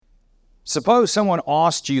Suppose someone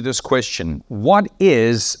asked you this question: what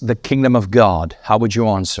is the kingdom of God? How would you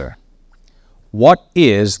answer? What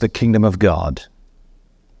is the kingdom of God?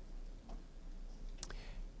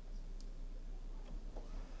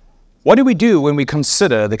 What do we do when we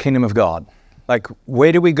consider the kingdom of God? Like,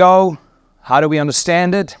 where do we go? How do we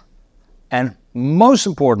understand it? And most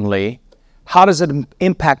importantly, how does it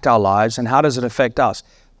impact our lives and how does it affect us?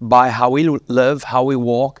 By how we live, how we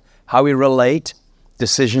walk, how we relate,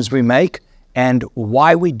 decisions we make, and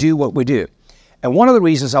why we do what we do. And one of the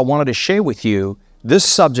reasons I wanted to share with you this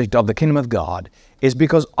subject of the kingdom of God is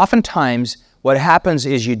because oftentimes what happens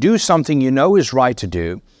is you do something you know is right to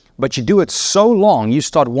do, but you do it so long you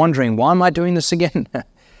start wondering, why am I doing this again?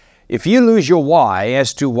 If you lose your why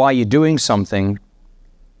as to why you're doing something,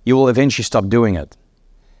 you will eventually stop doing it.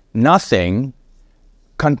 Nothing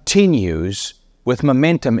continues with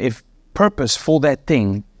momentum if purpose for that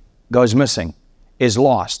thing goes missing, is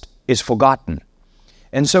lost, is forgotten.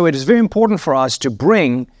 And so it is very important for us to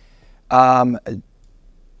bring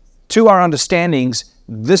to our understandings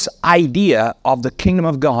this idea of the kingdom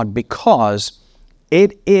of God, because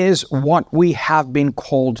it is what we have been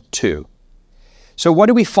called to. So what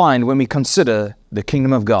do we find when we consider the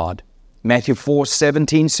kingdom of God? Matthew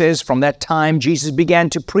 4:17 says, "From that time Jesus began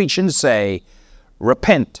to preach and say,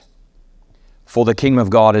 'Repent, for the kingdom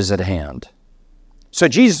of God is at hand.'" So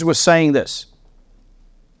Jesus was saying this.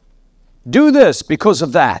 Do this because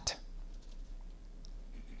of that.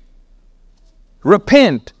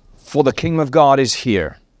 Repent, for the kingdom of God is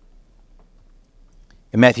here.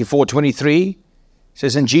 In Matthew 4:23, it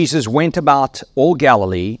says, "And Jesus went about all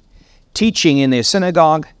Galilee, teaching in their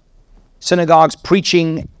synagogues,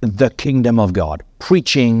 preaching the kingdom of God,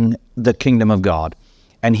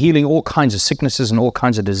 and healing all kinds of sicknesses and all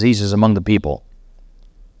kinds of diseases among the people."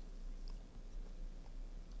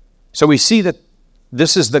 So we see that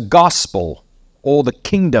this is the gospel, or the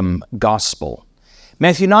kingdom gospel.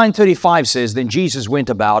 Matthew 9:35 says, "Then Jesus went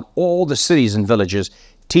about all the cities and villages,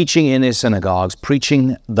 teaching in their synagogues,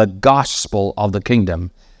 preaching the gospel of the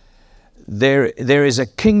kingdom." There is a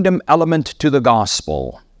kingdom element to the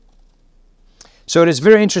gospel. So it is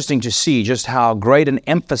very interesting to see just how great an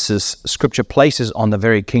emphasis Scripture places on the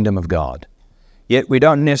very kingdom of God. Yet we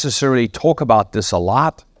don't necessarily talk about this a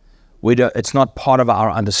lot. It's not part of our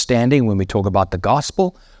understanding when we talk about the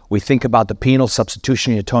gospel. We think about the penal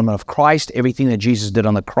substitutionary atonement of Christ, everything that Jesus did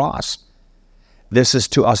on the cross. This is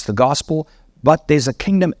to us the gospel, but there's a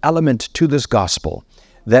kingdom element to this gospel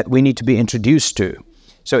that we need to be introduced to.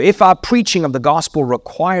 So if our preaching of the gospel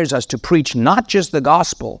requires us to preach not just the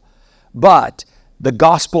gospel, but the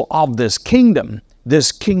gospel of this kingdom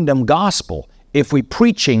gospel, if we're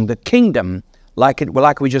preaching the kingdom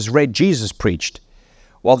like we just read Jesus preached,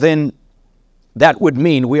 well then that would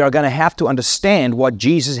mean we are going to have to understand what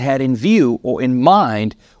Jesus had in view or in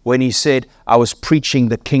mind when he said, "I was preaching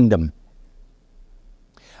the kingdom.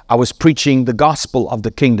 I was preaching the gospel of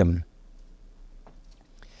the kingdom."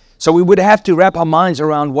 So we would have to wrap our minds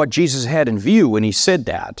around what Jesus had in view when he said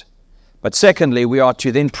that. But secondly, we are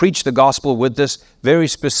to then preach the gospel with this very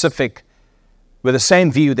specific, with the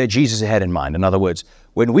same view that Jesus had in mind. In other words,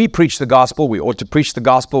 when we preach the gospel, we ought to preach the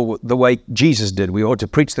gospel the way Jesus did. We ought to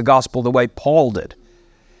preach the gospel the way Paul did.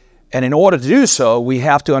 And in order to do so, we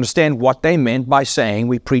have to understand what they meant by saying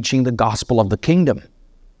we're preaching the gospel of the kingdom.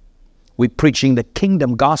 We're preaching the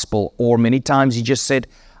kingdom gospel, or many times he just said,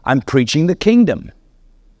 "I'm preaching the kingdom."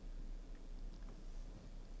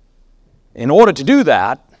 In order to do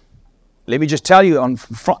that, let me just tell you on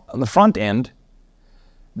the front end,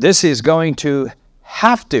 this is going to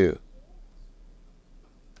have to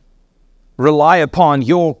rely upon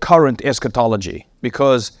your current eschatology.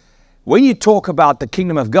 Because when you talk about the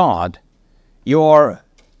kingdom of God, you're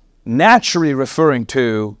naturally referring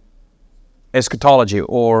to eschatology,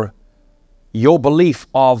 or your belief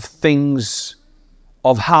of things,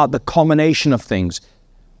 of how the culmination of things,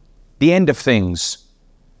 the end of things,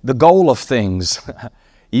 the goal of things.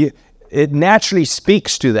 It naturally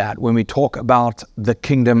speaks to that when we talk about the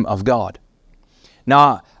kingdom of God.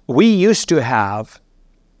 Now, we used to have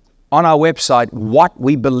on our website what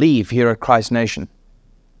we believe here at Christ Nation,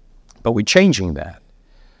 but we're changing that.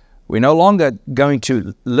 We're no longer going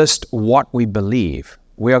to list what we believe.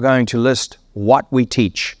 We are going to list what we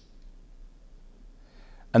teach.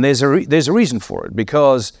 And there's a reason for it,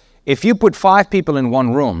 because if you put 5 people in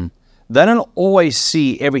one room, they don't always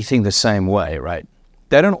see everything the same way, right?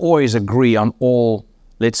 They don't always agree on all,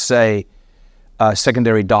 let's say,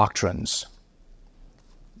 secondary doctrines.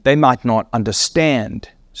 They might not understand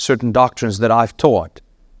certain doctrines that I've taught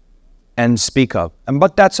and speak of,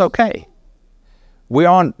 but that's okay. We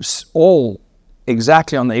aren't all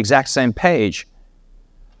exactly on the exact same page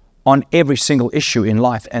on every single issue in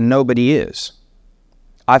life, and nobody is.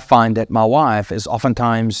 I find that my wife is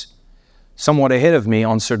oftentimes somewhat ahead of me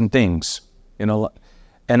on certain things, and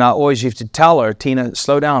I always have to tell her, Tina,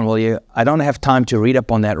 slow down, will you? I don't have time to read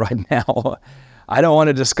up on that right now. I don't want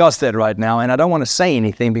to discuss that right now, and I don't want to say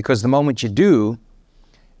anything, because the moment you do,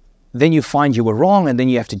 then you find you were wrong, and then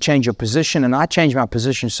you have to change your position. And I change my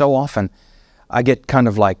position so often, I get kind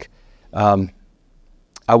of like, I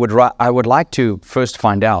would like to first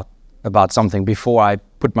find out about something before I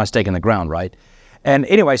put my stake in the ground, right? And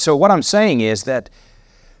anyway, so what I'm saying is that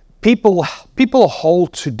people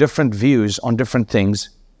hold to different views on different things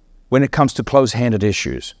when it comes to close-handed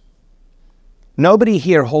issues. Nobody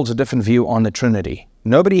here holds a different view on the Trinity.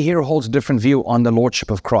 Nobody here holds a different view on the Lordship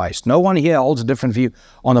of Christ. No one here holds a different view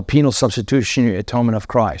on the penal substitutionary atonement of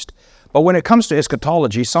Christ. But when it comes to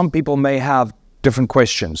eschatology, some people may have different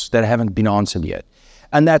questions that haven't been answered yet,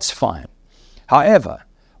 and that's fine. However,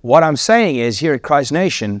 what I'm saying is, here at Christ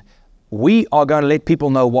Nation, we are going to let people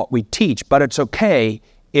know what we teach, but it's okay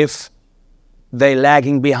if they're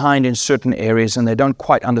lagging behind in certain areas and they don't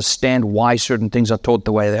quite understand why certain things are taught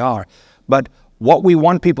the way they are. But what we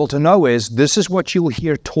want people to know is, this is what you'll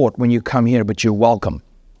hear taught when you come here, but you're welcome.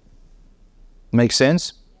 Make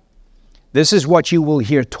sense? This is what you will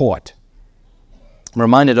hear taught. I'm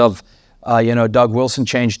reminded of, Doug Wilson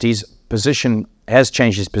has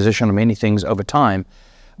changed his position on many things over time.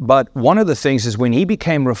 But one of the things is, when he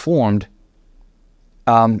became Reformed,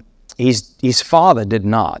 his father did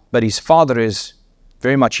not, but his father is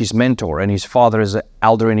very much his mentor, and his father is an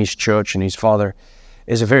elder in his church, and his father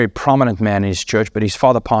is a very prominent man in his church, but his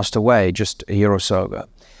father passed away just a year or so ago.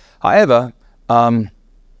 However,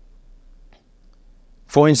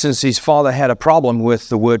 for instance, his father had a problem with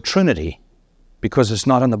the word Trinity because it's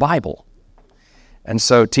not in the Bible. And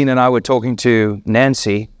so Tina and I were talking to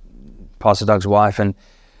Nancy, Pastor Doug's wife, and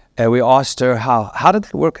we asked her, how did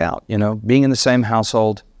that work out, being in the same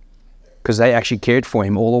household, because they actually cared for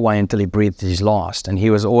him all the way until he breathed his last, and he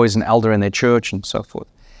was always an elder in their church and so forth.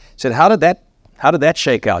 Said, how did that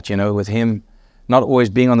shake out, with him not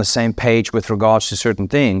always being on the same page with regards to certain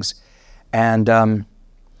things? And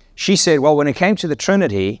she said, well, when it came to the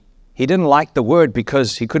Trinity, he didn't like the word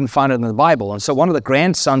because he couldn't find it in the Bible. And so one of the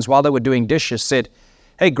grandsons, while they were doing dishes, said,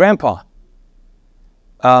 hey, Grandpa,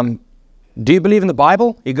 do you believe in the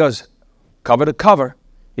Bible? He goes, cover to cover.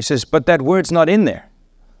 He says, but that word's not in there.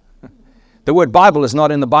 The word Bible is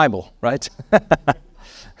not in the Bible, right?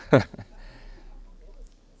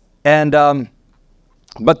 And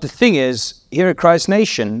but the thing is, here at Christ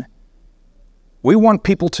Nation, we want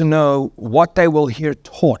people to know what they will hear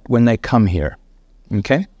taught when they come here,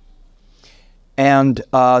 okay? And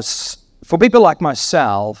for people like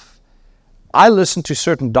myself, I listened to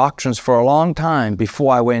certain doctrines for a long time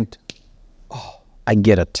before I went, oh, I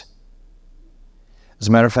get it. As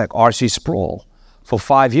a matter of fact, R.C. Sproul, for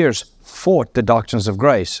 5 years, fought the doctrines of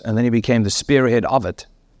grace, and then he became the spearhead of it.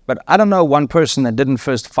 But I don't know one person that didn't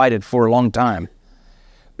first fight it for a long time,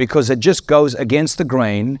 because it just goes against the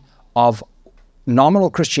grain of nominal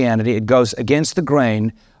Christianity. It goes against the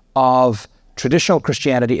grain of traditional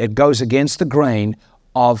Christianity. It goes against the grain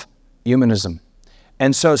of humanism.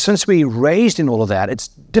 And so since we're raised in all of that, it's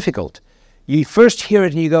difficult. You first hear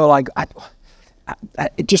it and you go like,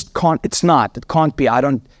 it just can't, it can't be,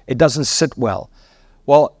 it doesn't sit well.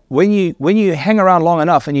 Well, when you hang around long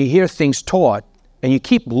enough and you hear things taught and you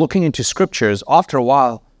keep looking into scriptures, after a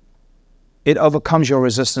while, it overcomes your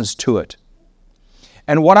resistance to it.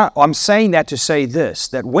 And what I'm saying that to say this,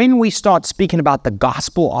 that when we start speaking about the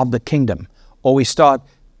gospel of the kingdom, or we start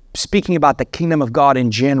speaking about the kingdom of God in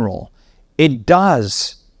general, it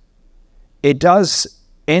does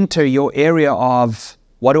enter your area of,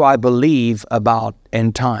 what do I believe about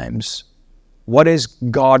end times? What is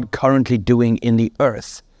God currently doing in the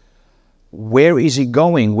earth? Where is he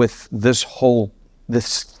going with this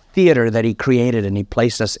theater that he created and he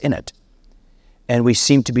placed us in it? And we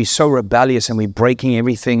seem to be so rebellious and we're breaking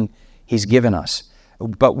everything he's given us.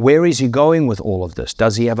 But where is he going with all of this?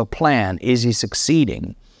 Does he have a plan? Is he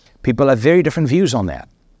succeeding? People have very different views on that.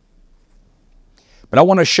 But I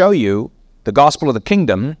want to show you the gospel of the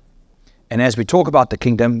kingdom, and as we talk about the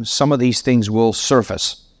kingdom, some of these things will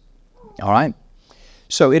surface. All right?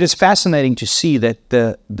 So it is fascinating to see that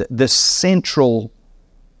the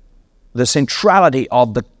centrality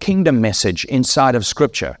of the kingdom message inside of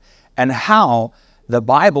Scripture, and how the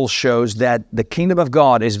Bible shows that the kingdom of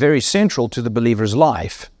God is very central to the believer's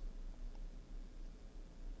life.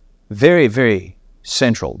 Very, very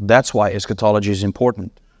central. That's why eschatology is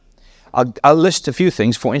important. I'll list a few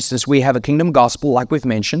things. For instance, we have a kingdom gospel, like we've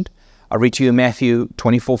mentioned. I'll read to you Matthew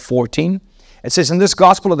 24:14. It says, "And this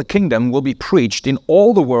gospel of the kingdom will be preached in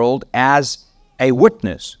all the world as a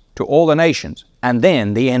witness to all the nations, and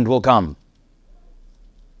then the end will come."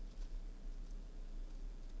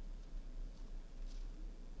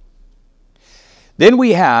 Then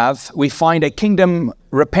we find a kingdom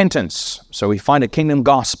repentance. So we find a kingdom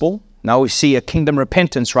gospel. Now we see a kingdom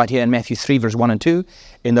repentance right here in Matthew 3, verse 1 and 2.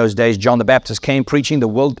 "In those days, John the Baptist came preaching in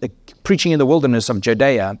the wilderness of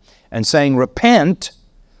Judea and saying, 'Repent,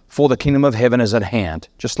 for the kingdom of heaven is at hand.'"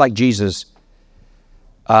 Just like Jesus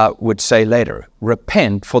would say later,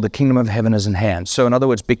 "Repent, for the kingdom of heaven is in hand." So in other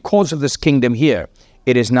words, because of this kingdom here,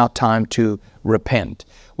 it is now time to repent.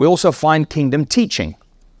 We also find kingdom teaching.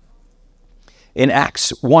 In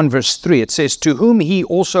Acts 1, verse 3, it says, "To whom he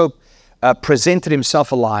also presented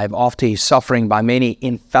himself alive after his suffering by many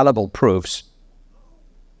infallible proofs,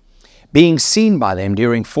 being seen by them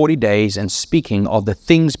during 40 days, and speaking of the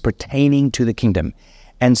things pertaining to the kingdom."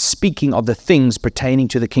 And speaking of the things pertaining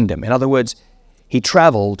to the kingdom. In other words, he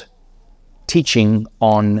traveled teaching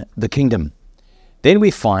on the kingdom. Then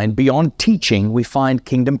we find, beyond teaching, we find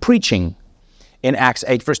kingdom preaching. In Acts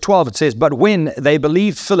 8, verse 12, it says, But when they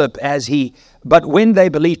believed Philip as he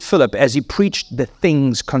preached the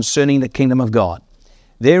things concerning the kingdom of God."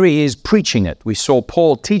 There he is preaching it. We saw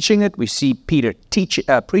Paul teaching it. We see Peter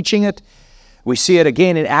preaching it. We see it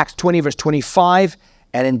again in Acts 20, verse 25.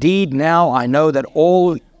 "And indeed, now I know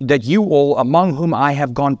that you all among whom I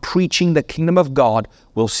have gone preaching the kingdom of God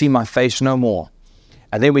will see my face no more."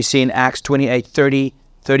 And then we see in Acts 28, 30,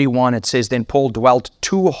 31, it says, "Then Paul dwelt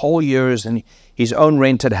 2 whole years in his own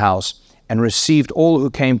rented house and received all who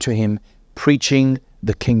came to him, preaching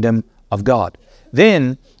the kingdom of God."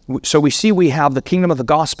 So we see we have the kingdom of the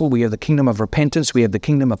gospel, we have the kingdom of repentance, we have the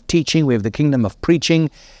kingdom of teaching, we have the kingdom of preaching,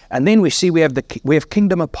 and then we see we have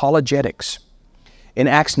kingdom apologetics. In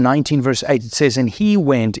Acts 19, verse 8, it says, "And he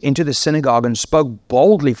went into the synagogue and spoke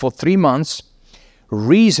boldly for 3 months,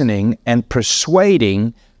 reasoning and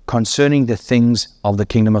persuading concerning the things of the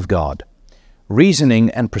kingdom of God." Reasoning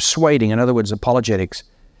and persuading, in other words, apologetics,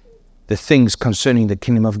 the things concerning the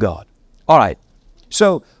kingdom of God. All right,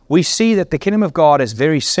 so we see that the kingdom of God is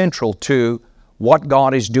very central to what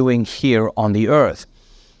God is doing here on the earth.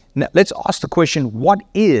 Now, let's ask the question, what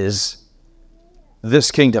is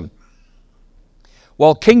this kingdom?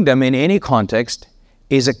 Well, kingdom in any context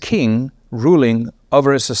is a king ruling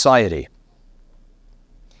over a society,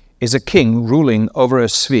 is a king ruling over a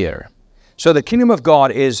sphere. So the kingdom of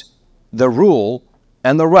God is the rule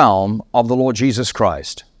and the realm of the Lord Jesus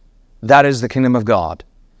Christ. That is the kingdom of God.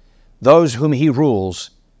 Those whom he rules,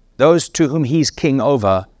 those to whom he's king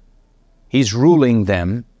over, he's ruling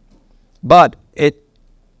them. But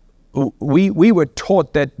we were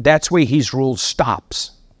taught that that's where his rule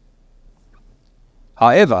stops.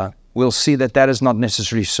 However, we'll see that that is not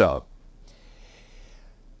necessarily so.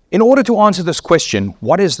 In order to answer this question,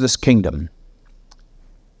 what is this kingdom?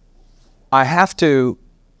 I have to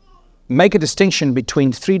make a distinction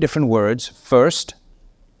between 3 different words. First,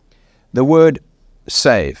 the word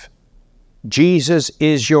save. Jesus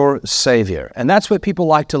is your Savior. And that's where people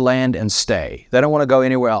like to land and stay. They don't want to go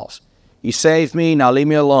anywhere else. He saved me, now leave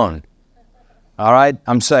me alone. All right,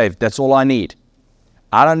 I'm saved. That's all I need.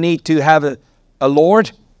 I don't need to have a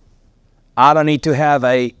Lord. I don't need to have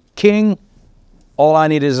a king. All I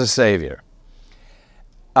need is a Savior.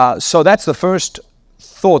 So that's the first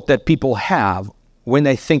thought that people have when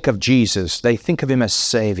they think of Jesus. They think of him as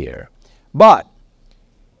Savior. But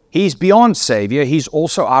he's beyond Savior. He's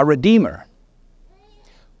also our Redeemer.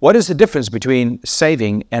 What is the difference between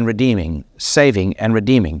saving and redeeming? Saving and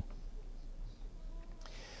redeeming.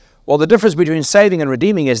 Well, the difference between saving and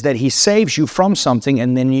redeeming is that he saves you from something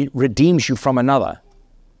and then he redeems you from another.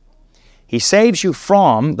 He saves you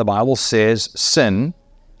from, the Bible says, sin,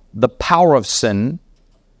 the power of sin,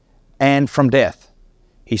 and from death.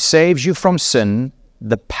 He saves you from sin,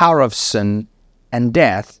 the power of sin, and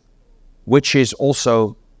death, which is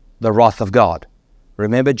also the wrath of God.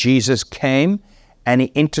 Remember, Jesus came and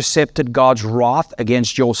he intercepted God's wrath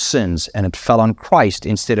against your sins, and it fell on Christ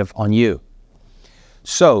instead of on you.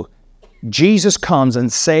 So, Jesus comes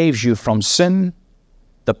and saves you from sin,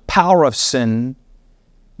 the power of sin,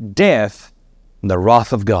 death, and the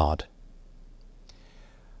wrath of God.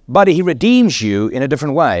 But he redeems you in a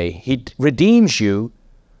different way. He redeems you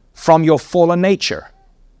from your fallen nature.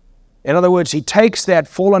 In other words, he takes that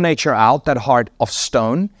fallen nature out, that heart of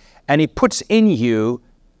stone, and he puts in you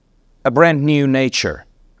a brand new nature,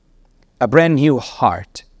 a brand new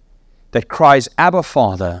heart that cries, Abba,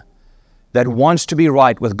 Father, that wants to be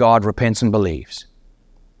right with God, repents and believes.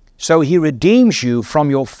 So he redeems you from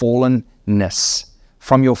your fallenness,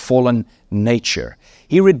 from your fallen nature.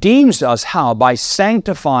 He redeems us how? By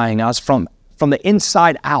sanctifying us from the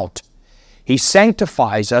inside out. He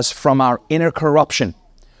sanctifies us from our inner corruption,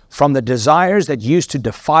 from the desires that used to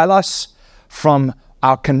defile us, from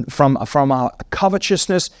our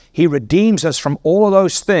covetousness. He redeems us from all of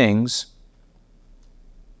those things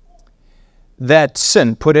that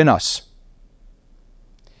sin put in us.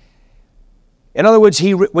 In other words,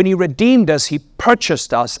 when He redeemed us, He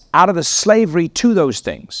purchased us out of the slavery to those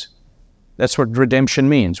things. That's what redemption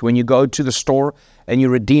means. When you go to the store and you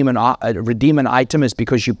redeem an item, it's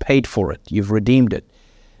because you paid for it. You've redeemed it.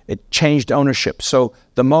 It changed ownership. So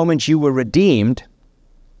the moment you were redeemed,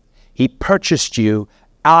 He purchased you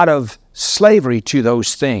out of slavery to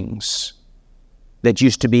those things that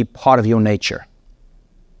used to be part of your nature.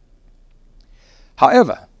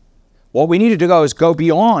 However, what we need to do is go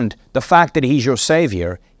beyond the fact that He's your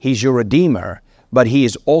Savior, He's your Redeemer, but He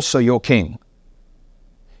is also your King.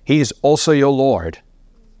 He is also your Lord.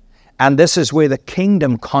 And this is where the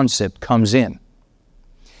kingdom concept comes in.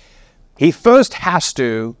 He first has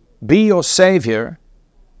to be your Savior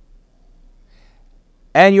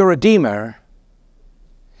and your Redeemer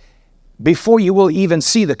before you will even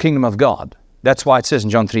see the kingdom of God. That's why it says in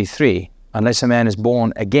John 3:3, unless a man is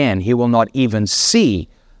born again, he will not even see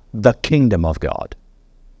the kingdom of God.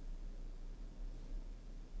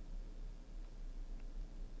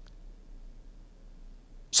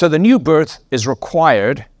 So the new birth is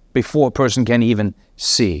required before a person can even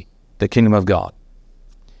see the kingdom of God.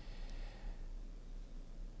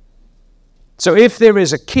 So if there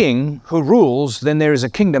is a king who rules, then there is a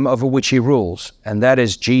kingdom over which He rules, and that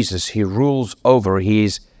is Jesus. He rules over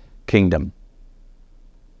His kingdom.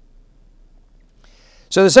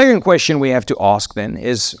 So the second question we have to ask then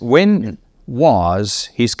is, when was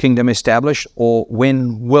His kingdom established, or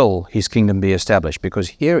when will His kingdom be established? Because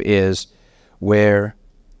here is where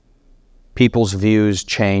people's views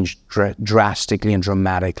change drastically and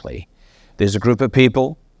dramatically. There's a group of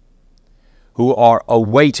people who are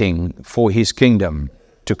awaiting for His kingdom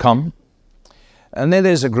to come, and then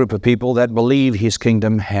there's a group of people that believe His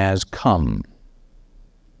kingdom has come.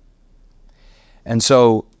 And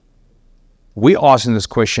so we ask in this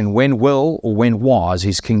question, when will or when was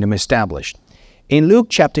His kingdom established? In Luke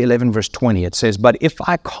chapter 11, verse 20, it says, "But if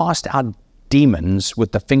I cast out demons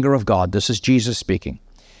with the finger of God," this is Jesus speaking,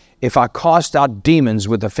 "if I cast out demons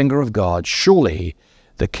with the finger of God, surely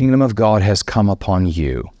the kingdom of God has come upon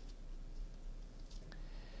you."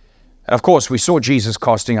 And of course, we saw Jesus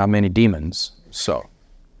casting out many demons. So,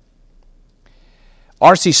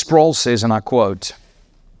 R.C. Sproul says, and I quote,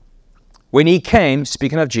 "When He came,"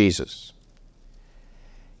 speaking of Jesus,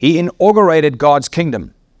 "He inaugurated God's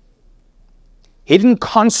kingdom. He didn't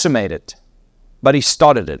consummate it, but He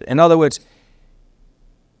started it." In other words,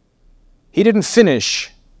 He didn't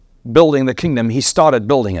finish building the kingdom, He started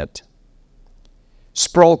building it.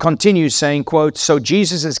 Sproul continues saying, quote, "So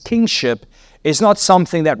Jesus' kingship is not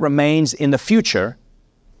something that remains in the future.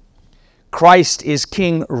 Christ is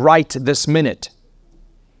king right this minute.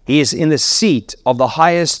 He is in the seat of the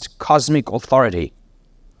highest cosmic authority.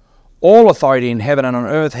 All authority in heaven and on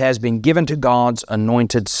earth has been given to God's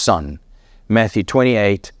anointed Son." Matthew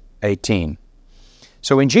 28:18.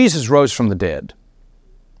 So when Jesus rose from the dead,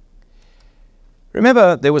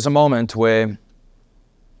 remember there was a moment where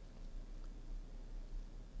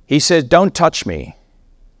He said, "Don't touch me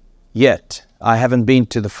yet. I haven't been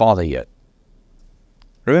to the Father yet."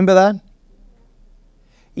 Remember that?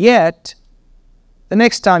 Yet, the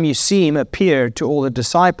next time you see Him appear to all the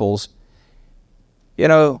disciples,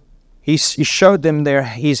 He showed them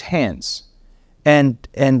His hands. And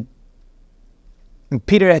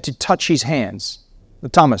Peter had to touch His hands.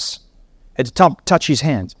 Thomas had to touch His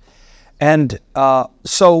hands. And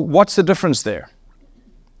so what's the difference there?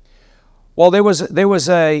 Well, there was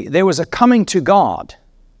a coming to God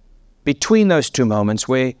between those two moments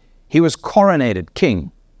where He was coronated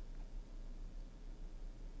king.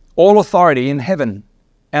 All authority in heaven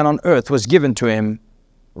and on earth was given to Him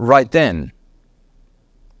right then.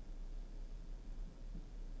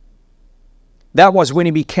 That was when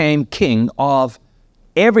He became king of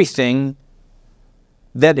everything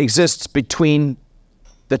that exists between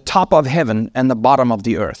the top of heaven and the bottom of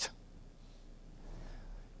the earth.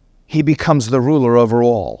 He becomes the ruler over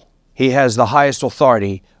all. He has the highest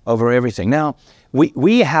authority over everything. Now,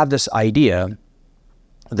 we have this idea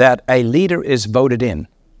that a leader is voted in,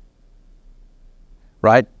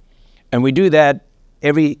 right? And we do that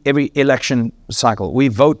every election cycle. We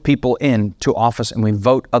vote people into office and we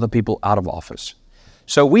vote other people out of office.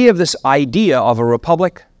 So we have this idea of a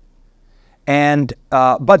republic, and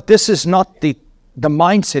but this is not the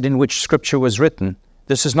mindset in which Scripture was written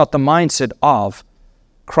This is not the mindset of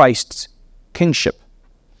Christ's kingship.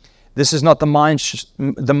 This is not the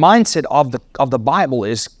mindset of the Bible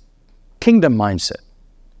is kingdom mindset.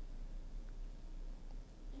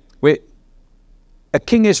 Where a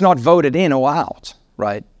king is not voted in or out,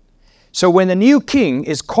 right? So when the new king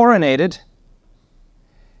is coronated,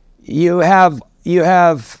 you have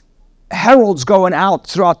heralds going out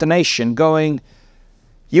throughout the nation going,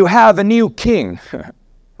 you have a new king,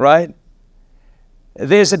 right?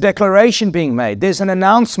 There's a declaration being made. There's an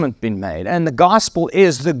announcement being made. And the gospel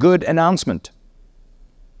is the good announcement.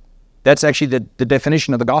 That's actually the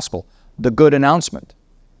definition of the gospel. The good announcement.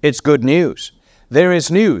 It's good news. There is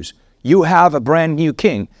news. You have a brand new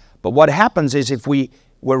king. But what happens is if we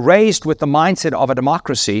were raised with the mindset of a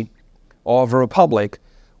democracy or of a republic,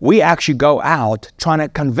 we actually go out trying to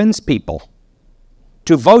convince people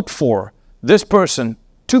to vote for this person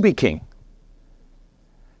to be king.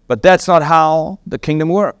 But that's not how the kingdom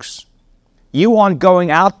works. You aren't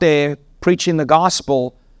going out there preaching the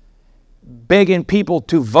gospel, begging people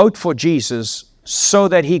to vote for Jesus so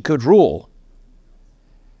that he could rule.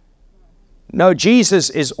 No, Jesus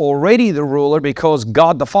is already the ruler because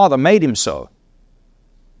God the Father made him so.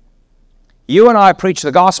 You and I preach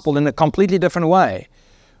the gospel in a completely different way.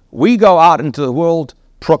 We go out into the world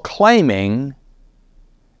proclaiming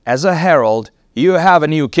as a herald, you have a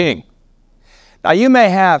new king. Now you may.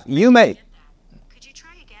 Could you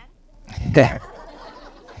try again?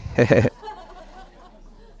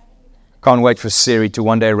 Can't wait for Siri to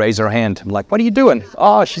one day raise her hand. I'm like, what are you doing?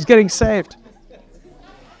 Oh, she's getting saved.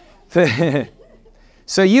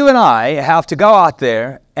 So you and I have to go out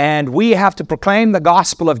there and we have to proclaim the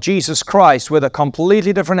gospel of Jesus Christ with a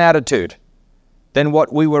completely different attitude than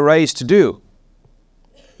what we were raised to do.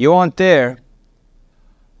 You aren't there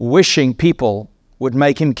wishing people would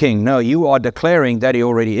make him king. No, you are declaring that he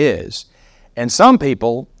already is. And some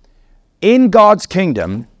people in God's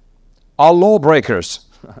kingdom are lawbreakers.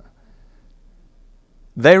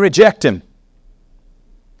 They reject him.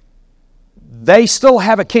 They still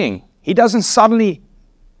have a king. He doesn't suddenly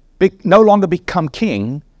no longer become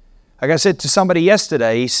king. Like I said to somebody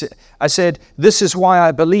yesterday, I said, this is why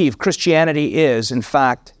I believe Christianity is, in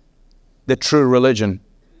fact, the true religion,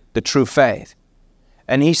 the true faith.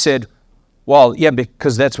 And he said, well, yeah,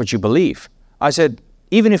 because that's what you believe. I said,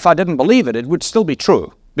 even if I didn't believe it, it would still be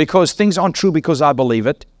true. Because things aren't true because I believe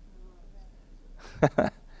it.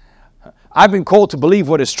 I've been called to believe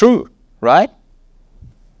what is true, right?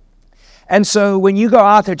 And so when you go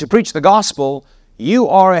out there to preach the gospel, you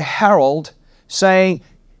are a herald saying,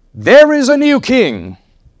 there is a new king.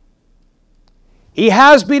 He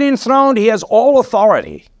has been enthroned. He has all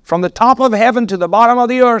authority from the top of heaven to the bottom of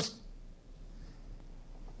the earth.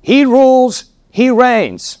 He rules. He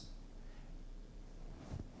reigns.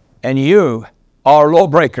 And you are a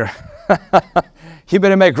lawbreaker. You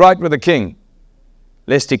better make right with the king,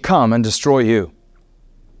 lest he come and destroy you.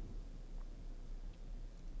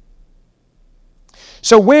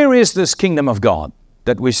 So where is this kingdom of God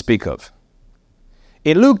that we speak of?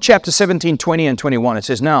 In Luke chapter 17, 20 and 21, it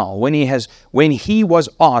says, now, when he was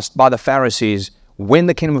asked by the Pharisees when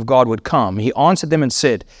the kingdom of God would come, he answered them and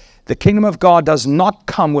said, the kingdom of God does not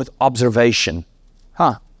come with observation.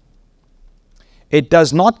 It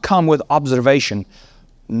does not come with observation,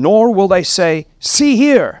 nor will they say, see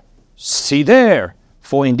here, see there,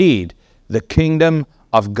 for indeed, the kingdom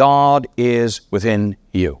of God is within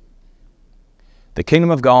you. The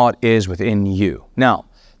kingdom of God is within you. Now,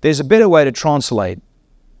 there's a better way to translate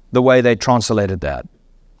the way they translated that.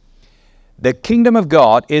 The kingdom of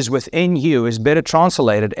God is within you is better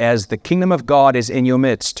translated as the kingdom of God is in your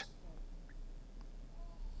midst.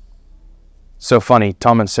 So funny,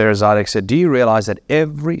 Tom and Sarah Zidek said, do you realize that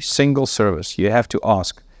every single service you have to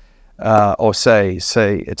ask or say,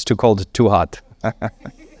 it's too cold, too hot?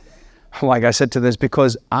 Like I said to this,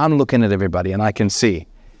 because I'm looking at everybody and I can see.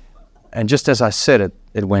 And just as I said it,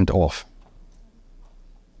 it went off.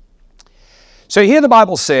 So here the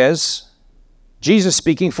Bible says, Jesus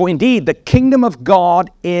speaking, for indeed the kingdom of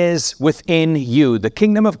God is within you. The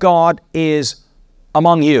kingdom of God is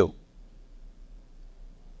among you.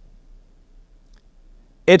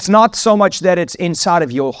 It's not so much that it's inside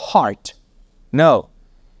of your heart. No,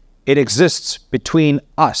 it exists between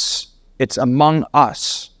us. It's among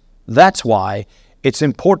us. That's why it's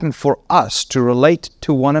important for us to relate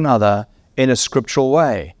to one another in a scriptural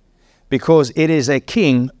way, because it is a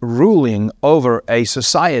king ruling over a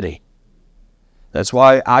society. That's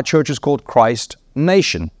why our church is called Christ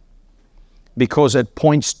Nation, because it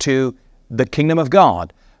points to the kingdom of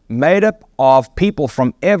God, made up of people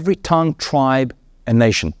from every tongue, tribe, and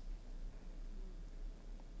nation.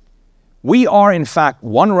 We are, in fact,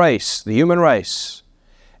 one race, the human race.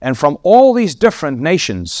 And from all these different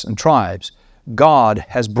nations and tribes, God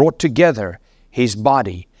has brought together His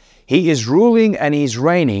body. He is ruling and He's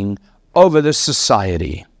reigning over this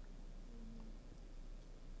society.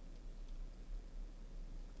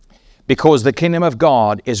 Because the kingdom of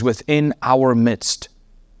God is within our midst.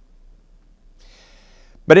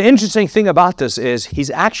 But an interesting thing about this is He's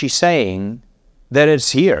actually saying that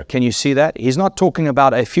it's here. Can you see that? He's not talking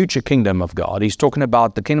about a future kingdom of God. He's talking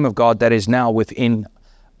about the kingdom of God that is now within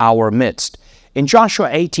our midst. In Joshua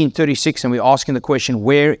 18:36, and we're asking the question,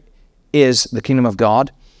 where is the kingdom of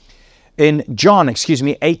God? In John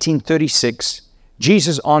 18:36,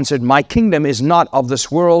 Jesus answered, my kingdom is not of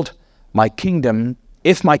this world.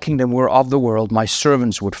 If my kingdom were of the world, my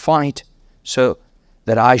servants would fight so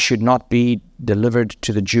that I should not be delivered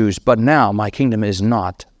to the Jews. But now my kingdom is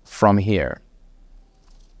not from here.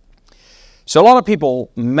 So a lot of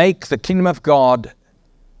people make the kingdom of God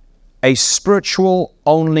a spiritual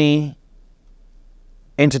only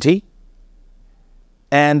entity,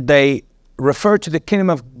 and they refer to the kingdom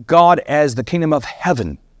of God as the kingdom of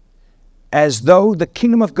heaven, as though the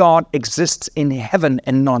kingdom of God exists in heaven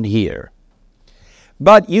and not here.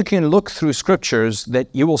 But you can look through scriptures that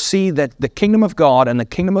you will see that the kingdom of God and the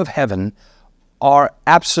kingdom of heaven are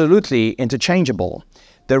absolutely interchangeable.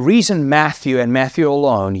 The reason Matthew, and Matthew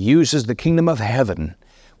alone, uses the kingdom of heaven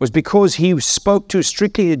was because he spoke to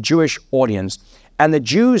strictly a Jewish audience, and the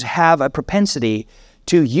Jews have a propensity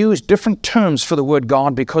to use different terms for the word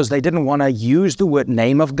God because they didn't want to use the word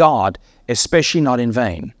name of God, especially not in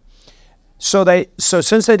vain. So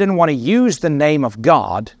since they didn't want to use the name of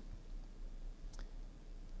God,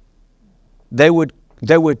 they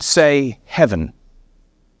would say heaven.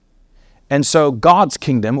 And so God's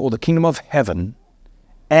kingdom, or the kingdom of heaven,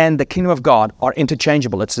 and the kingdom of God are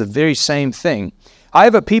interchangeable. It's the very same thing.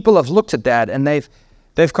 However, people have looked at that and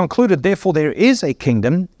they've concluded, therefore, there is a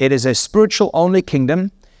kingdom. It is a spiritual only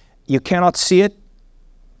kingdom. You cannot see it,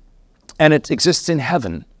 and it exists in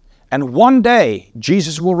heaven. And one day,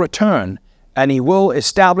 Jesus will return, and He will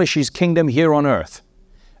establish His kingdom here on earth.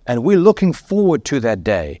 And we're looking forward to that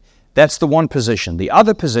day. That's the one position. The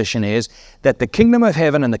other position is that the kingdom of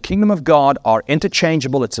heaven and the kingdom of God are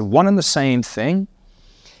interchangeable. It's one and the same thing.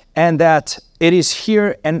 And that it is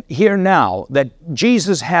here and here now that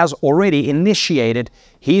Jesus has already initiated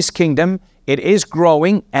His kingdom. It is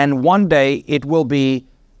growing, and one day it will be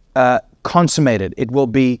consummated. It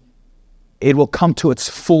will come to its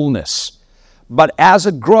fullness. But as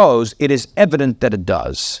it grows, it is evident that it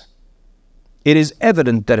does. It is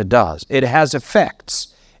evident that it does. It has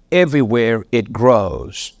effects everywhere it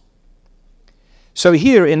grows. So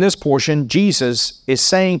here in this portion, Jesus is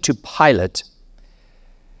saying to Pilate,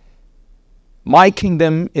 my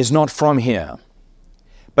kingdom is not from here.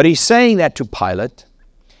 But He's saying that to Pilate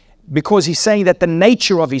because He's saying that the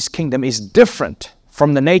nature of His kingdom is different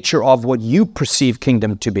from the nature of what you perceive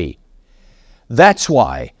kingdom to be. That's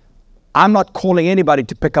why I'm not calling anybody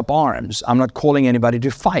to pick up arms. I'm not calling anybody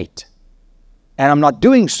to fight. And I'm not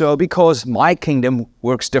doing so because my kingdom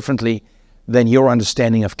works differently than your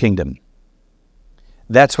understanding of kingdom.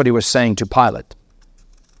 That's what He was saying to Pilate.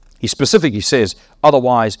 He specifically says,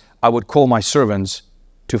 otherwise I would call my servants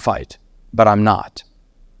to fight, but I'm not.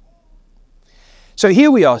 So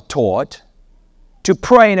here we are taught to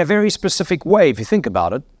pray in a very specific way, if you think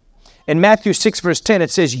about it. In Matthew 6, verse 10,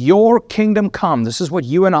 it says, your kingdom come. This is what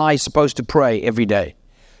you and I are supposed to pray every day.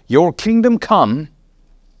 Your kingdom come,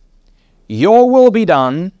 your will be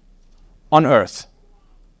done on earth.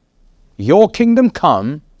 Your kingdom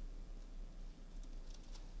come,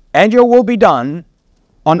 and your will be done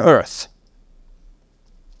on earth.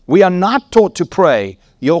 We are not taught to pray,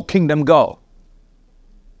 your kingdom go.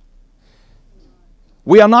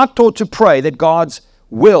 We are not taught to pray that God's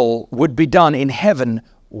will would be done in heaven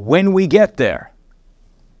when we get there.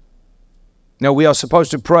 No, we are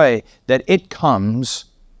supposed to pray that it comes,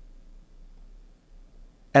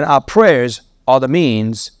 and our prayers are the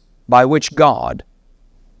means by which God,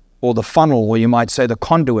 or the funnel, or you might say the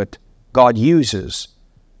conduit, God uses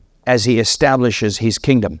as He establishes His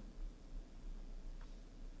kingdom.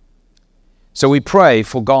 So we pray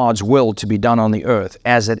for God's will to be done on the earth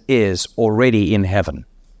as it is already in heaven.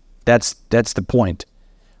 That's the point.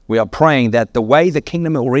 We are praying that the way the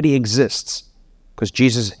kingdom already exists, because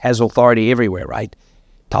Jesus has authority everywhere, right?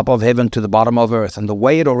 Top of heaven to the bottom of earth, and the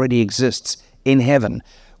way it already exists in heaven,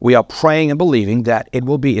 we are praying and believing that it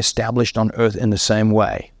will be established on earth in the same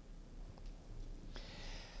way.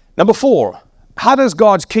 Number 4, how does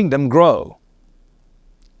God's kingdom grow?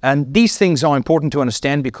 And these things are important to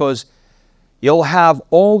understand because you'll have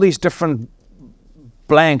all these different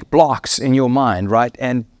blank blocks in your mind, right?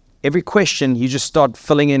 And every question, you just start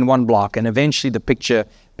filling in one block, and eventually the picture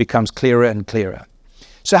becomes clearer and clearer.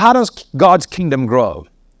 So how does God's kingdom grow?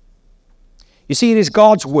 You see, it is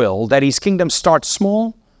God's will that his kingdom starts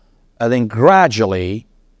small and then gradually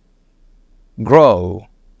grow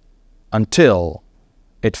until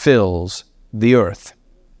it fills the earth.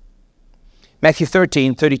 Matthew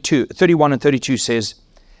 31 and 32 says,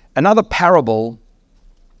 another parable.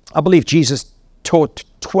 I believe Jesus taught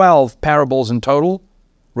 12 parables in total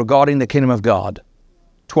regarding the kingdom of God.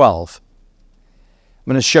 12.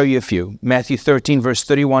 I'm going to show you a few. Matthew 13, verse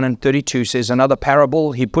 31 and 32 says, another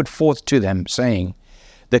parable he put forth to them, saying,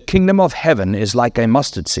 the kingdom of heaven is like a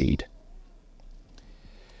mustard seed,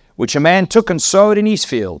 which a man took and sowed in his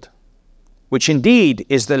field, which indeed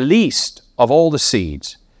is the least of all the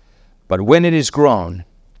seeds. But when it is grown,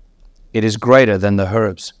 it is greater than the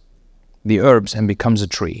herbs, and becomes a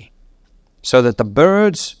tree, so that the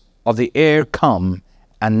birds of the air come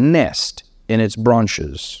and nest in its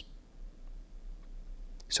branches.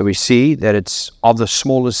 So we see that it's of the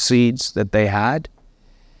smallest seeds that they had,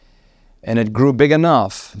 and it grew big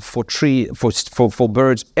enough for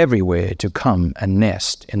birds everywhere to come and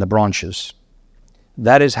nest in the branches.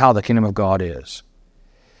 That is how the kingdom of God is.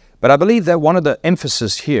 But I believe that one of the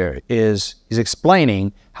emphasis here is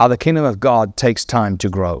explaining how the kingdom of God takes time to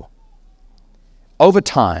grow. Over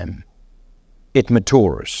time, it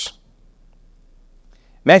matures.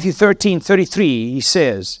 Matthew 13:33, he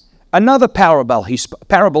says, another parable he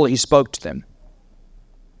spoke to them.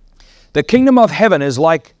 The kingdom of heaven is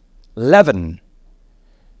like leaven,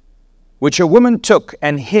 which a woman took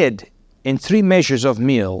and hid in 3 measures of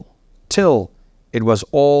meal, till it was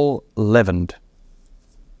all leavened.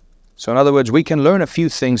 So in other words, we can learn a few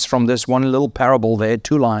things from this one little parable there,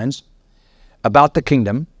 2 lines, about the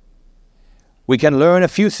kingdom. We can learn a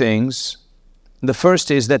few things. The first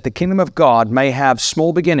is that the kingdom of God may have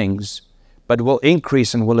small beginnings, but will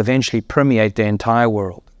increase and will eventually permeate the entire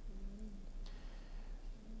world.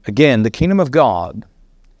 Again, the kingdom of God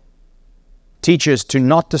teaches to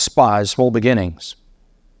not despise small beginnings.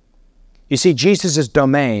 You see, Jesus'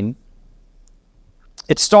 domain,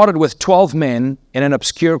 it started with 12 men in an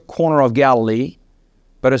obscure corner of Galilee,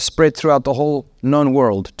 but has spread throughout the whole known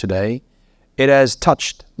world today. It has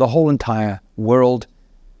touched the whole entire world,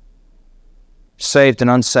 saved and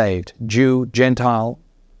unsaved, Jew, Gentile,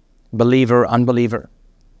 believer, unbeliever.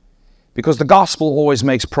 Because the gospel always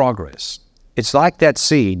makes progress. It's like that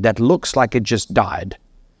seed that looks like it just died.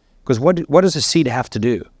 Because what does a seed have to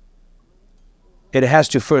do? It has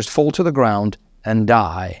to first fall to the ground and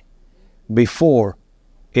die before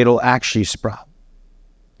it'll actually sprout.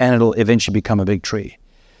 And it'll eventually become a big tree.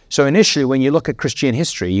 So initially, when you look at Christian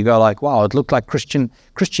history, you go like, wow, it looked like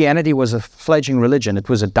Christianity was a fledgling religion. It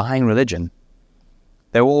was a dying religion.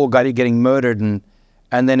 They were all getting murdered, and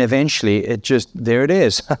then eventually there it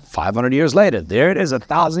is, 500 years later. There it is,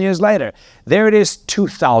 1,000 years later. There it is,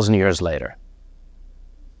 2,000 years later.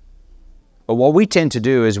 But what we tend to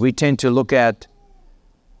do is we tend to look at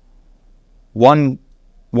one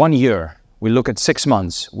year. We look at 6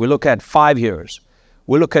 months. We look at 5 years.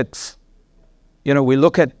 We look at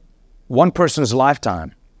one person's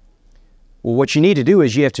lifetime. Well, what you need to do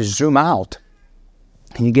is you have to zoom out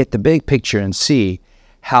and you get the big picture and see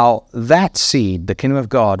how that seed, the kingdom of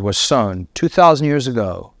God, was sown 2,000 years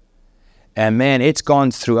ago. And man, it's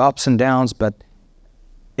gone through ups and downs, but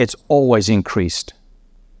it's always increased.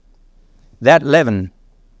 That leavens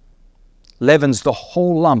the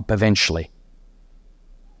whole lump eventually.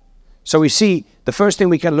 So we see, the first thing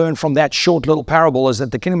we can learn from that short little parable is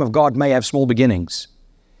that the kingdom of God may have small beginnings,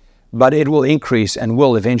 but it will increase and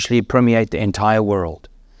will eventually permeate the entire world.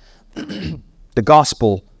 The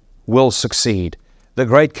gospel will succeed. The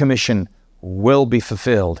Great Commission will be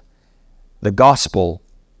fulfilled. The gospel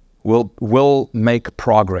will make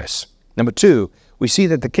progress. Number 2, we see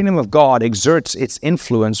that the kingdom of God exerts its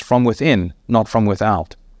influence from within, not from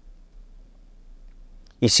without.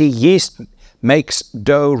 You see, yeast makes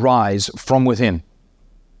dough rise from within.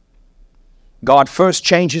 God first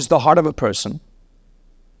changes the heart of a person,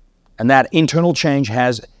 and that internal change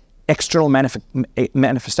has external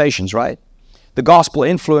manifestations, right? The gospel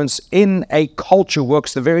influence in a culture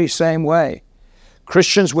works the very same way.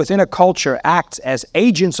 Christians within a culture act as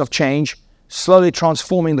agents of change, slowly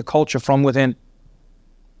transforming the culture from within.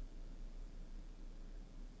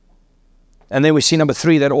 And then we see number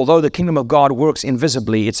 3, that although the kingdom of God works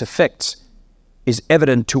invisibly, its effects is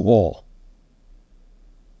evident to all.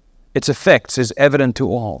 Its effects is evident to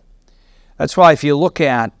all. That's why if you look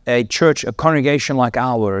at a church, a congregation like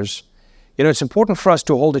ours, it's important for us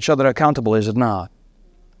to hold each other accountable, is it not?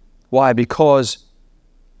 Why? Because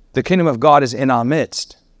the kingdom of God is in our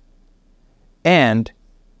midst. And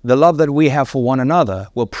the love that we have for one another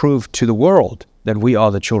will prove to the world that we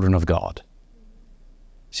are the children of God.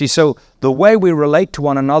 See, so the way we relate to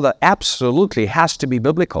one another absolutely has to be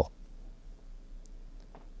biblical.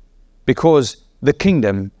 Because the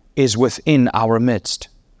kingdom is within our midst.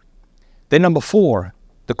 Then number 4,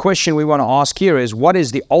 the question we want to ask here is, what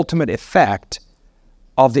is the ultimate effect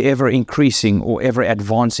of the ever-increasing or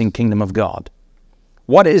ever-advancing kingdom of God?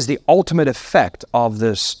 What is the ultimate effect of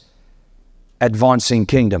this advancing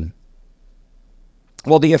kingdom?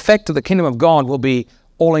 Well, the effect of the kingdom of God will be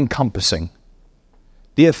all-encompassing.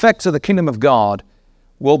 The effects of the kingdom of God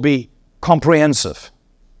will be comprehensive.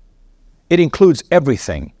 It includes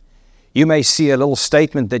everything. You may see a little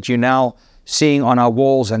statement that you're now seeing on our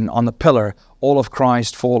walls and on the pillar, all of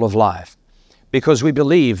Christ for all of life. Because we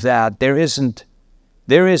believe that there isn't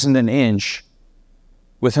an inch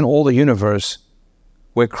within all the universe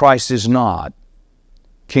where Christ is not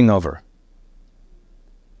king over.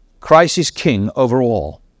 Christ is king over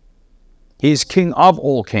all. He is king of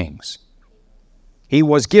all kings. He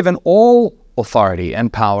was given all authority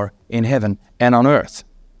and power in heaven and on earth.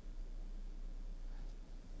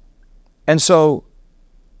 And so,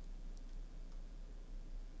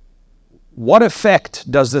 what effect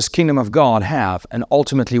does this kingdom of God have and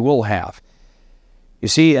ultimately will have? You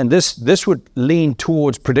see, and this would lean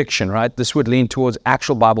towards prediction, right? This would lean towards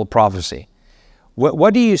actual Bible prophecy.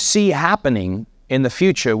 What do you see happening in the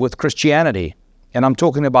future with Christianity? And I'm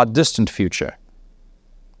talking about distant future.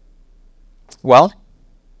 Well,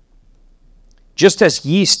 just as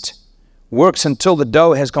yeast works until the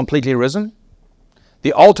dough has completely risen,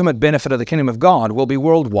 the ultimate benefit of the kingdom of God will be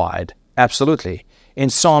worldwide, absolutely. In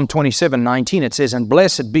Psalm 27:19 it says, "And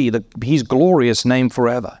blessed be his glorious name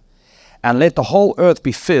forever, and let the whole earth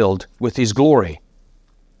be filled with his glory."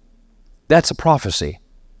 That's a prophecy.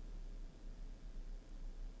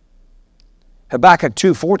 Habakkuk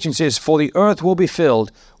 2:14 says, "For the earth will be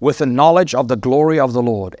filled with the knowledge of the glory of the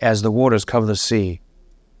Lord, as the waters cover the sea."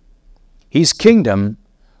 His kingdom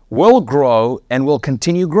will grow and will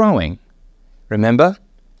continue growing. Remember,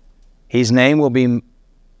 his name will be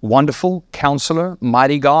Wonderful Counselor,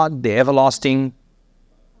 Mighty God, the Everlasting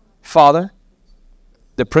Father,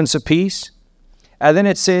 the Prince of Peace. And then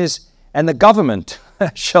it says, "And the government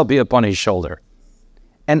shall be upon his shoulder.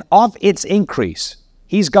 And of its increase,"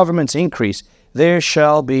 his government's increase, "there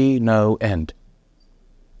shall be no end."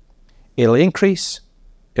 It'll increase,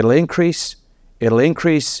 it'll increase, it'll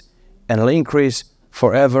increase, and it'll increase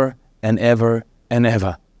forever and ever and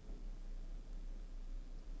ever.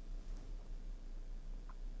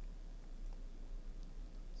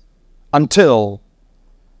 Until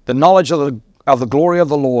the knowledge of the glory of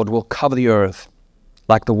the Lord will cover the earth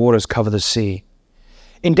like the waters cover the sea.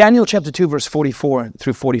 In Daniel chapter 2, verse 44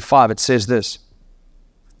 through 45, it says this,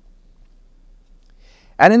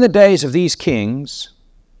 "And in the days of these kings,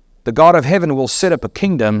 the God of heaven will set up a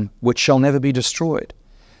kingdom which shall never be destroyed."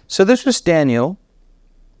 So this was Daniel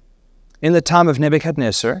in the time of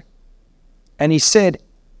Nebuchadnezzar. And he said,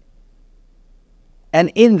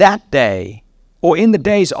 "And in that day," or in the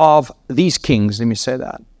days of these kings, let me say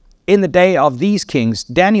that. In the day of these kings,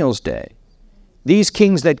 Daniel's day, these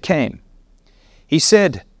kings that came, he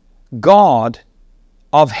said, "God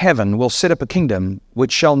of heaven will set up a kingdom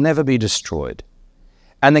which shall never be destroyed,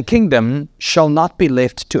 and the kingdom shall not be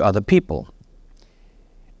left to other people.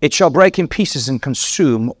 It shall break in pieces and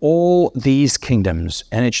consume all these kingdoms,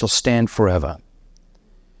 and it shall stand forever."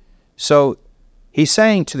 So he's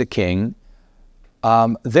saying to the king,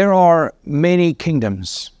 there are many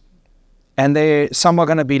kingdoms, and some are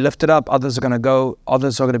going to be lifted up, others are going to go,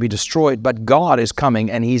 others are going to be destroyed, but God is coming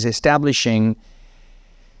and he's establishing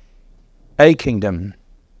a kingdom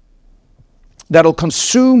that'll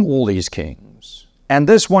consume all these kings, and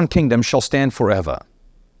this one kingdom shall stand forever.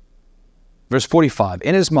 Verse 45,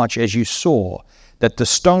 "Inasmuch as you saw that the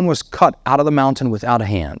stone was cut out of the mountain without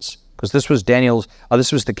hands," because this was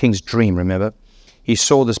this was the king's dream, remember? He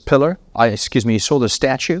saw this he saw the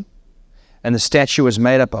statue, and the statue was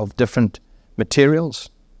made up of different materials.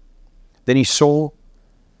 Then he saw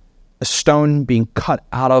a stone being cut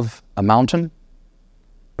out of a mountain,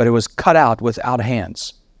 but it was cut out without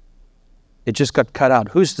hands. It just got cut out.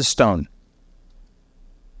 Who's the stone?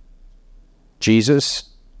 Jesus.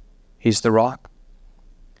 He's the rock.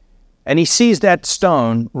 And he sees that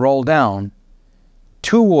stone roll down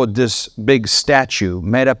toward this big statue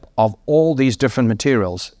made up of all these different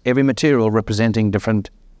materials, every material representing different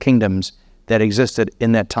kingdoms that existed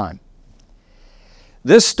in that time.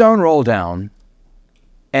 This stone rolled down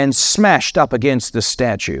and smashed up against the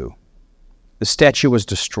statue. The statue was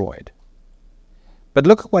destroyed. But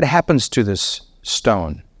look at what happens to this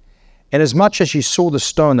stone. Inasmuch as you saw the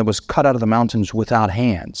stone that was cut out of the mountains without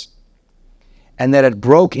hands, and that it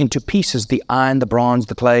broke into pieces the iron, the bronze,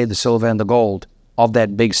 the clay, the silver, and the gold of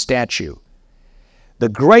that big statue, the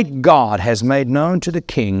great God has made known to the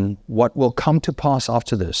king what will come to pass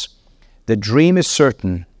after this. The dream is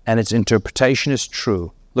certain, and its interpretation is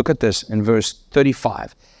true. Look at this in verse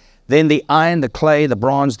 35. Then the iron, the clay, the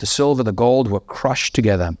bronze, the silver, the gold were crushed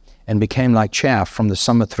together and became like chaff from the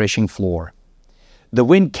summer threshing floor. The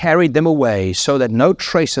wind carried them away so that no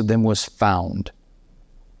trace of them was found.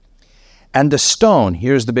 And the stone,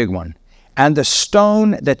 here's the big one, and the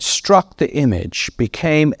stone that struck the image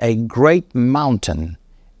became a great mountain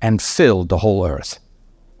and filled the whole earth.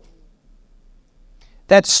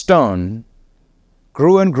 That stone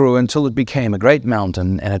grew and grew until it became a great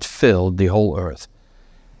mountain and it filled the whole earth.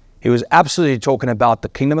 He was absolutely talking about the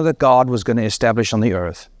kingdom that God was going to establish on the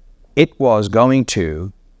earth. It was going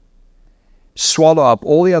to swallow up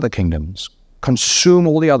all the other kingdoms, consume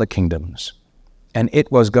all the other kingdoms, and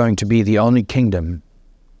it was going to be the only kingdom,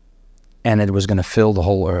 and it was going to fill the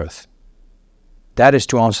whole earth. That is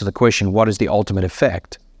to answer the question, what is the ultimate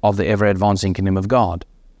effect of the ever-advancing kingdom of God?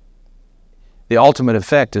 The ultimate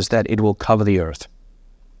effect is that it will cover the earth.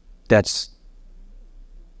 That's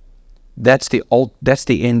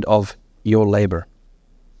the end of your labor.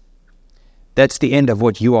 That's the end of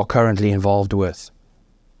what you are currently involved with.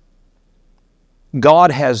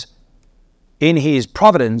 God has, in His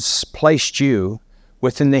providence, placed you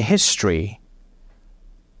within the history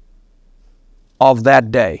of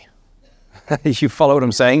that day. You follow what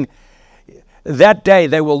I'm saying? That day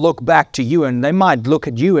they will look back to you, and they might look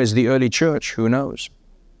at you as the early church, who knows?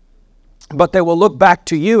 But they will look back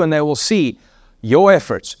to you and they will see your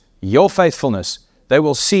efforts, your faithfulness. They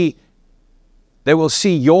will see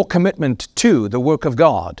your commitment to the work of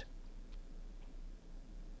God.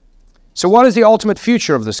 So what is the ultimate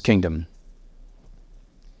future of this kingdom?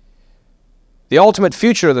 The ultimate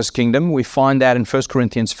future of this kingdom, we find that in 1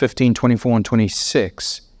 Corinthians 15, 24 and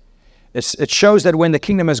 26. It shows that when the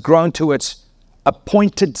kingdom has grown to its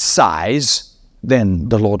appointed size, then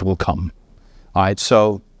the Lord will come. All right,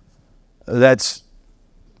 so that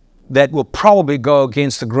will probably go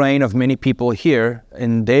against the grain of many people here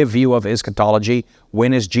in their view of eschatology.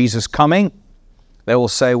 When is Jesus coming? They will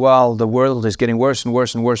say, well, the world is getting worse and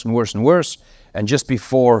worse and worse and worse and worse, and just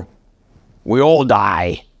before we all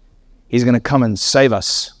die, He's going to come and save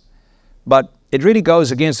us. But it really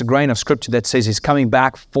goes against the grain of Scripture that says He's coming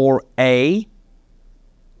back for a,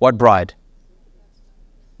 what bride?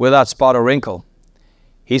 Without spot or wrinkle.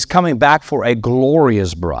 He's coming back for a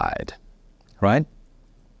glorious bride, right?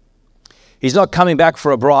 He's not coming back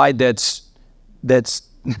for a bride that's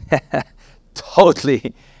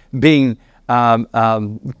totally being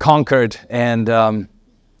conquered and,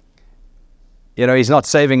 He's not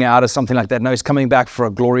saving out or something like that. No, He's coming back for a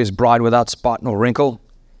glorious bride without spot nor wrinkle.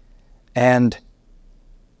 And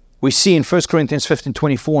we see in 1 Corinthians 15,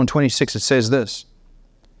 24 and 26, it says this.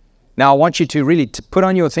 Now, I want you to really put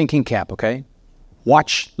on your thinking cap, okay?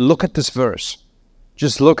 Look at this verse.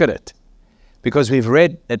 Just look at it. Because we've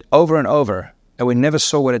read it over and over, and we never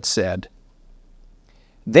saw what it said.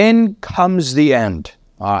 Then comes the end.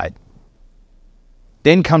 All right.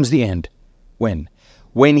 Then comes the end. When?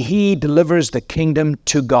 When He delivers the kingdom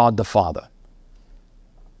to God the Father.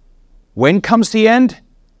 When comes the end?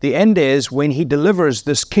 The end is when He delivers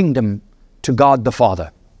this kingdom to God the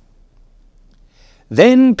Father.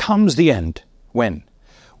 Then comes the end. When?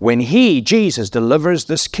 When He, Jesus, delivers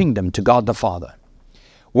this kingdom to God the Father.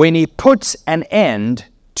 When He puts an end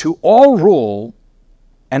to all rule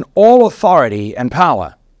and all authority and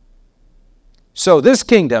power. So this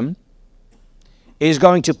kingdom is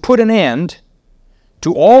going to put an end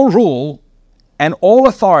to all rule and all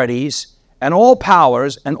authorities and all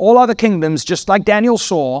powers and all other kingdoms, just like Daniel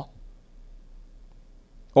saw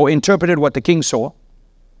or interpreted what the king saw.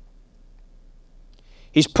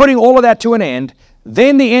 He's putting all of that to an end.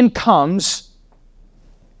 Then the end comes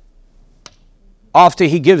after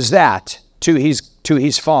He gives that to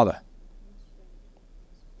his Father.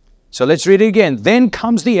 So let's read it again. Then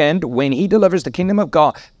comes the end when He delivers the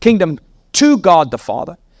kingdom to God the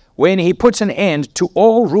Father, when He puts an end to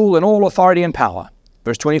all rule and all authority and power.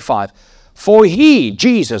 Verse 25. For He,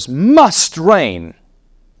 Jesus, must reign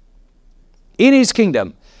in His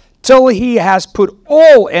kingdom till He has put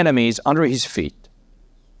all enemies under His feet.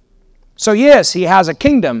 So yes, He has a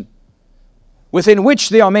kingdom within which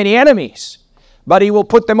there are many enemies, but He will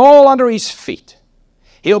put them all under His feet.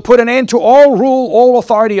 He'll put an end to all rule, all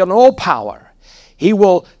authority, and all power. He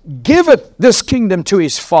will give this kingdom to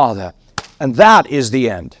His Father, and that is the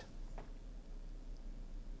end.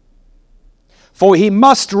 For he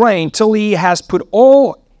must reign till he has put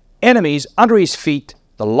all enemies under his feet.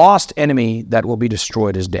 The last enemy that will be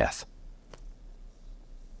destroyed is death.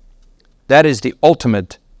 That is the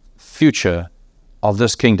ultimate future of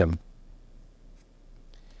this kingdom.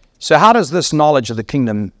 So how does this knowledge of the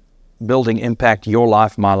kingdom building impact your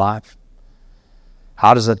life, my life?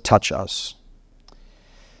 How does it touch us?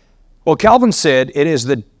 Well, Calvin said, it is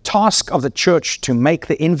the task of the church to make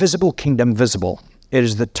the invisible kingdom visible. It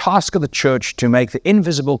is the task of the church to make the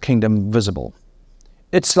invisible kingdom visible.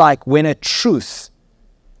 It's like when a truth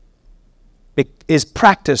is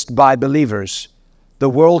practiced by believers, the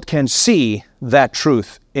world can see that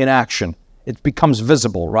truth in action. It becomes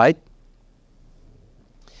visible, right?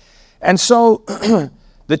 And so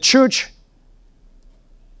the task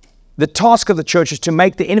of the church is to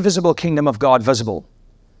make the invisible kingdom of God visible.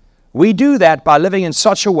 We do that by living in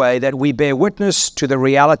such a way that we bear witness to the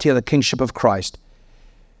reality of the kingship of Christ.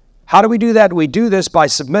 How do we do that? We do this by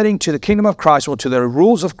submitting to the kingdom of Christ, or to the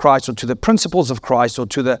rules of Christ, or to the principles of Christ, or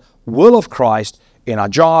to the will of Christ in our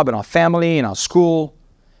job, in our family, in our school,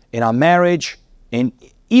 in our marriage,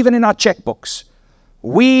 even in our checkbooks.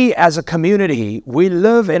 We as a community, we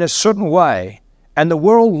live in a certain way, and the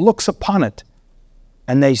world looks upon it,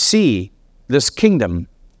 and they see this kingdom,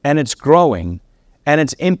 and it's growing, and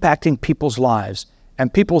it's impacting people's lives,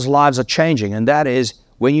 and people's lives are changing, and that is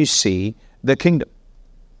when you see the kingdom.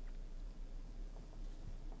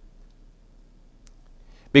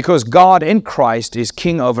 Because God in Christ is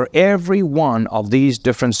king over every one of these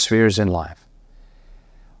different spheres in life.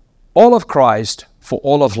 All of Christ for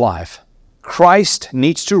all of life. Christ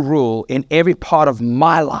needs to rule in every part of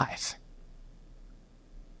my life.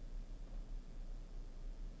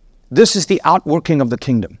 This is the outworking of the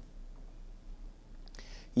kingdom.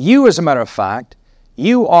 You, as a matter of fact,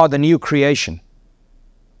 you are the new creation.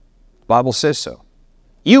 The Bible says so.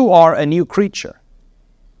 You are a new creature.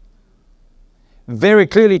 Very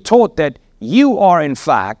clearly taught that you are in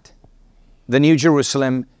fact the New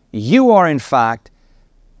Jerusalem. You are in fact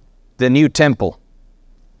the new temple,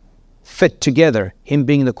 fit together, him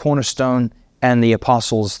being the cornerstone and the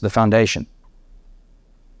apostles the foundation.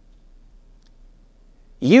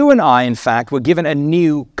 You and I, in fact, were given a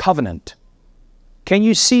new covenant. Can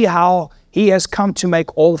you see how he has come to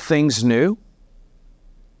make all things new?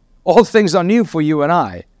 All things are new for you and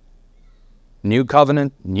I. New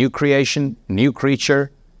covenant, new creation, new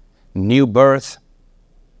creature, new birth.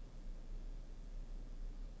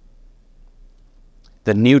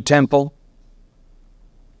 The new temple.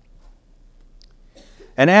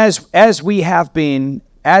 And as we have been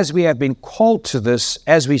called to this,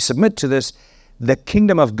 as we submit to this, the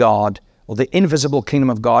kingdom of God, or the invisible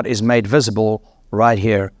kingdom of God, is made visible right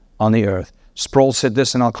here on the earth. Sproul said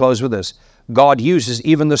this, and I'll close with this. God uses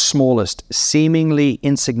even the smallest, seemingly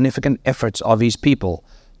insignificant efforts of his people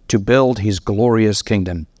to build his glorious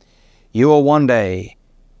kingdom. You will one day,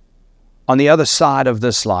 on the other side of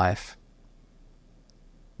this life,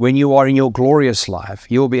 when you are in your glorious life,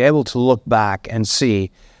 you will be able to look back and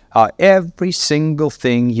see how every single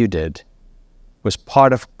thing you did was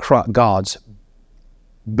part of God's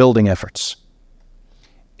building efforts.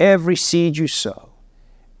 Every seed you sow,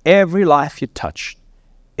 every life you touched,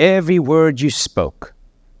 every word you spoke,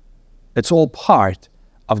 it's all part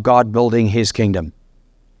of God building his kingdom.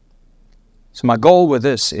 So my goal with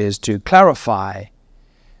this is to clarify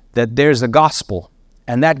that there's a gospel,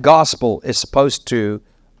 and that gospel is supposed to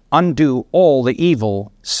undo all the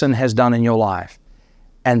evil sin has done in your life.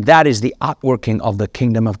 And that is the outworking of the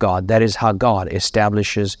kingdom of God. That is how God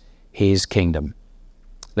establishes his kingdom.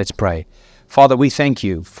 Let's pray. Father, we thank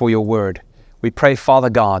you for your word. We pray, Father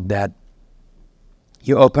God, that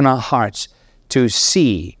you open our hearts to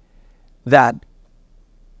see that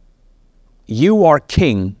you are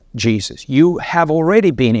King Jesus. You have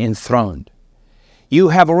already been enthroned. You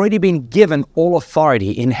have already been given all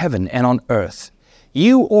authority in heaven and on earth.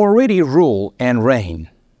 You already rule and reign.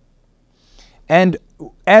 And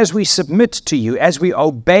as we submit to you, as we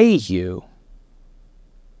obey you,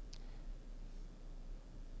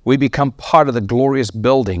 we become part of the glorious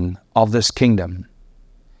building of this kingdom,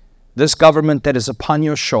 this government that is upon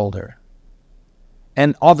your shoulder,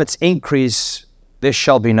 and of its increase there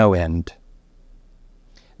shall be no end.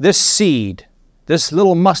 This seed, this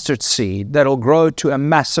little mustard seed that will grow to a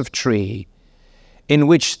massive tree in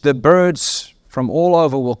which the birds from all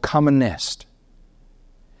over will come and nest.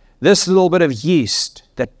 This little bit of yeast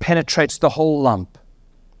that penetrates the whole lump.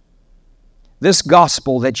 This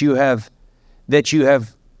gospel that you have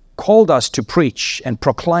called us to preach and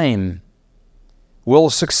proclaim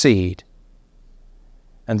will succeed.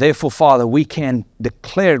 And therefore, Father, we can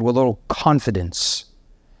declare it with all confidence.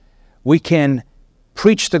 We can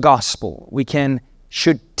preach the gospel. We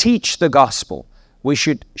should teach the gospel. We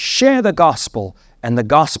should share the gospel, and the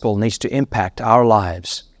gospel needs to impact our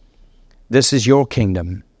lives. This is your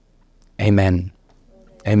kingdom. Amen.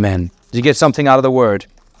 Amen. Did you get something out of the word?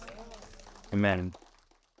 Amen.